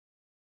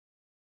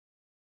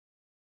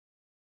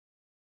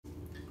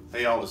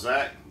Hey y'all, it's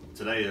Zach.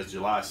 Today is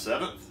July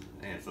 7th,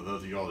 and for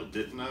those of y'all that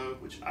didn't know,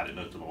 which I didn't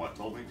know until my wife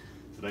told me,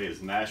 today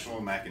is National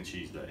Mac and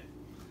Cheese Day.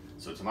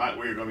 So tonight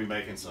we're going to be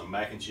making some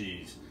mac and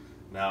cheese.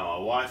 Now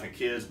my wife and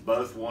kids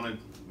both wanted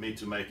me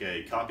to make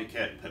a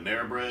Copycat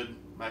Panera Bread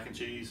mac and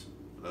cheese.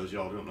 For those of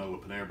y'all who don't know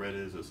what Panera Bread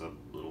is, it's a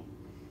little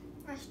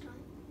restaurant.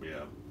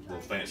 Yeah,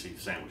 little fancy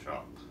sandwich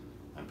shop.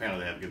 And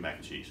apparently they have good mac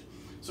and cheese.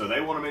 So they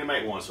wanted me to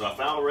make one, so I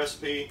found a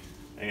recipe,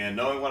 and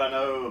knowing what I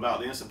know about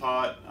the Instant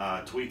Pot,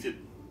 I tweaked it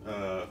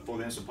for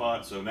the Instant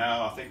Pot. So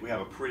now I think we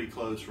have a pretty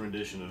close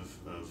rendition of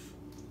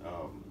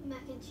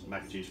mac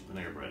and cheese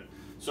Panera Bread.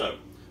 So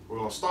we're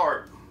going to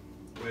start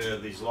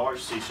with these large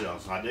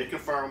seashells. I did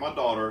confirm with my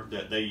daughter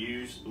that they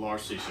use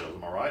large seashells.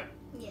 Am I right?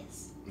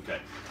 Yes.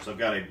 Okay. So I've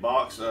got a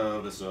box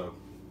of, it's a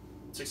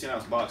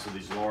 16-ounce box of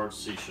these large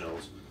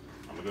seashells.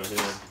 I'm going to go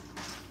ahead.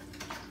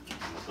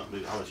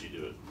 I'll let you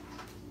do it.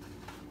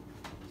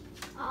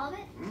 All of it?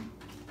 Hmm?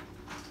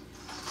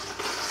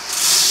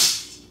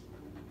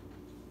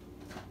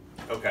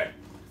 Okay,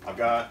 I've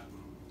got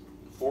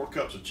 4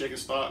 cups of chicken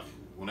stock.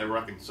 Whenever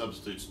I can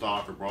substitute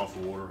stock or broth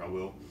for water, I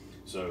will.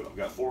 So I've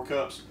got 4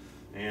 cups.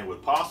 And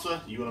with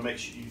pasta, you want to make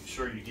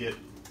sure you get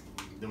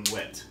them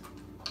wet.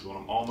 You want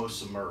them almost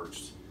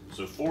submerged.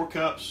 So 4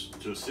 cups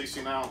to a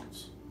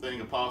 16-ounce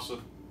thing of pasta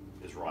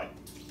is right.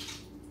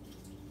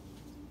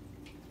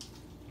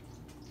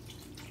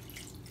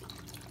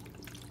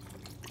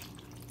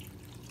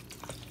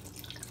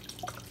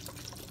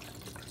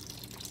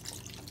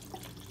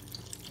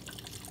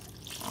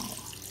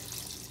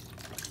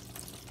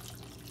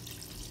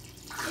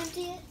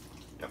 Empty it?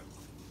 Yep.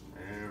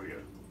 There we go.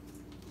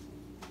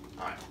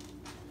 Alright.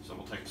 So I'm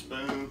going to take a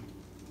spoon.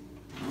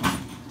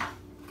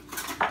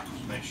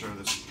 Just make sure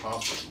this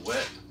pasta is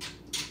wet.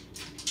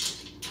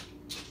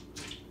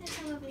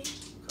 Okay. Make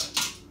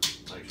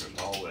sure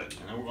it's all wet.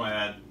 And then we're going to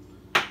add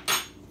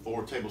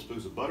 4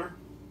 tablespoons of butter.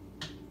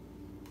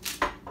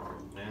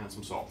 And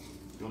some salt.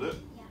 You want to do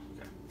it? Yeah.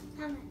 Okay.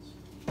 How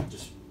much?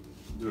 Just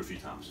do it a few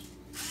times.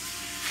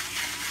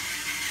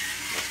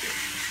 That's good.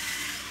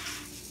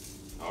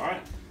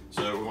 Alright.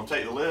 So we're going to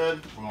take the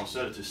lid, we're going to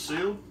set it to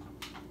seal,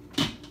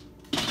 and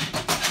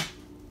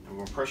we're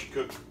going to pressure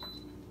cook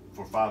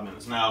for 5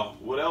 minutes. Now,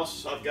 what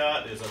else I've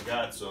got is I've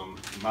got some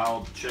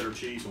mild cheddar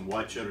cheese, some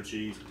white cheddar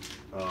cheese.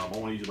 I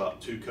want to use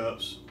about 2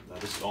 cups.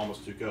 This is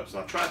almost 2 cups.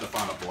 I tried to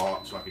find a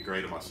block so I could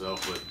grate it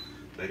myself, but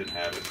they didn't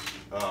have it.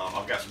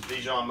 I've got some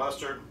Dijon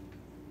mustard,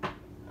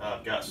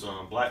 I've got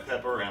some black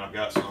pepper, and I've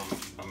got some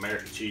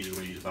American cheese. We're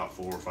going to use about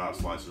 4 or 5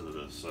 slices of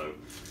this. So,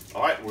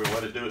 all right, we're going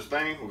to let it do its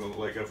thing. We're going to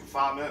let it go for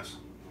 5 minutes.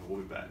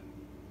 We'll be back.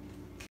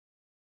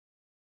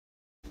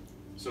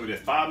 So we did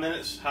 5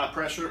 minutes high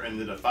pressure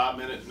and then a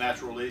 5-minute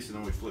natural release, and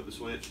then we flip the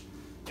switch,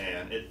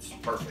 and it's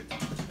perfect.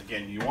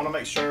 Again, you want to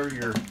make sure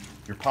your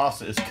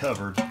pasta is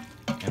covered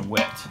and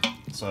wet.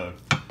 So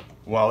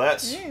while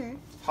that's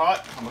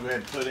hot, I'm gonna go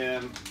ahead and put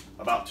in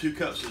about 2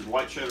 cups of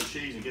white cheddar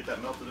cheese and get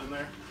that melted in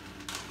there.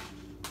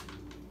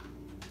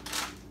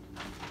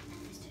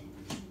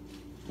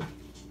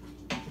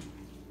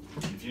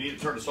 If you need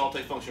to turn the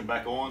saute function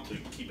back on to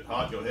keep it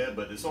hot, go ahead,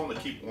 but it's on the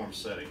keep warm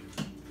setting.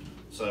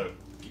 So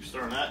keep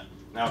stirring that.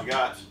 Now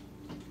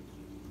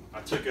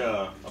I took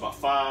about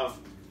 5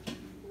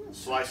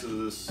 slices of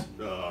this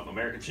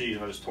American cheese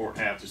and I just tore it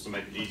in half just to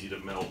make it easy to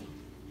melt.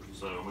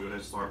 So I'm gonna go ahead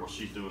and start while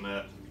she's doing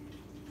that.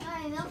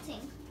 Oh, it's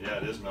melting. Yeah,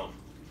 it is melting.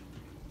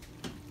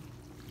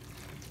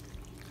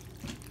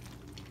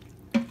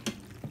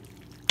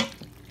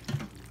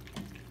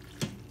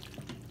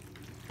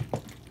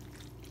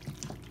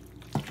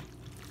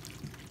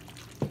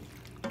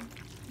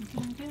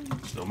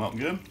 Still melting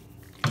good?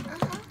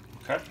 Uh-huh.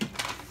 Okay.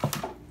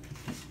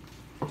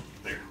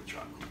 There, we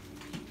try.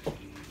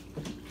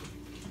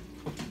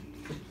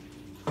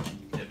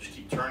 Yeah, just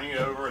keep turning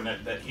it over, and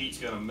that heat's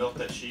going to melt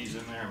that cheese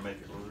in there and make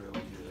it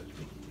really good.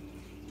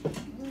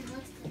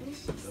 Looks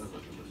delicious. It does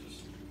look delicious.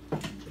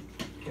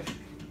 Okay.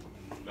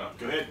 Now,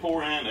 go ahead and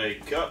pour in a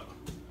cup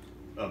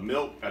of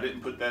milk. I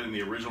didn't put that in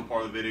the original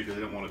part of the video because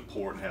I didn't want to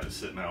pour it and have it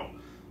sitting out.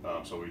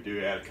 So we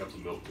do add a cup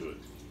of milk to it.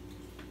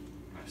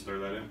 I stir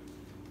that in.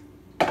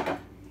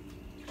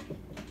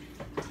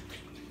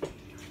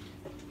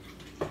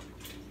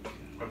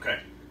 Okay,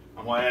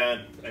 I'm going to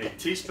add a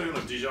teaspoon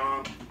of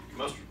Dijon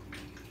mustard.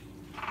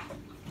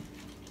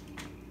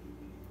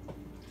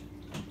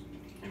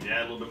 If you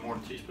add a little bit more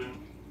than a teaspoon,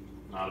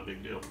 not a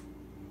big deal.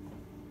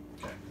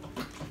 Okay.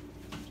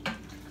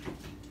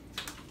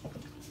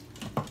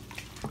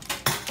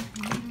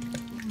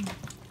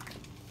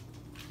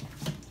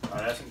 All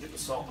right, that's going to get the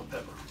salt and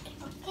pepper.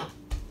 Okay.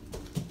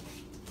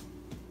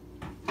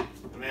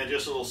 And then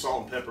just a little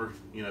salt and pepper,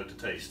 you know, to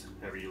taste,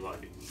 however you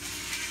like it.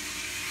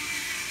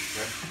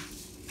 Okay.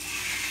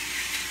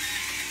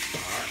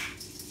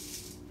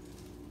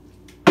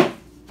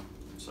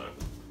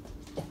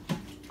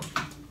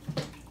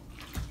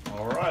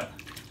 All right.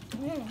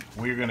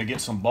 We're going to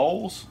get some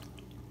bowls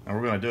and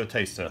we're going to do a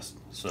taste test.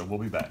 So we'll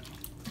be back.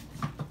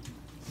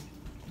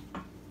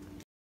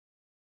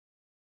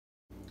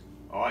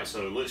 All right,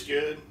 so it looks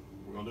good.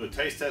 We're going to do a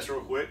taste test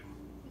real quick.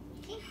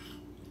 Okay.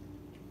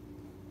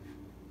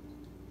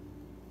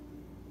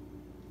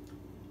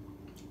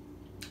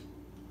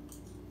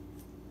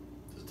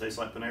 Does it taste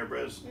like Panera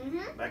Bread's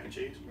Mm-hmm. mac and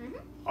cheese? Mm-hmm.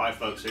 All right,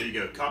 folks, here you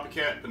go.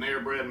 Copycat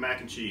Panera Bread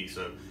mac and cheese.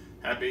 So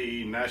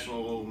happy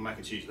National Mac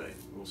and Cheese Day.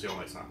 We'll see y'all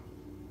next time.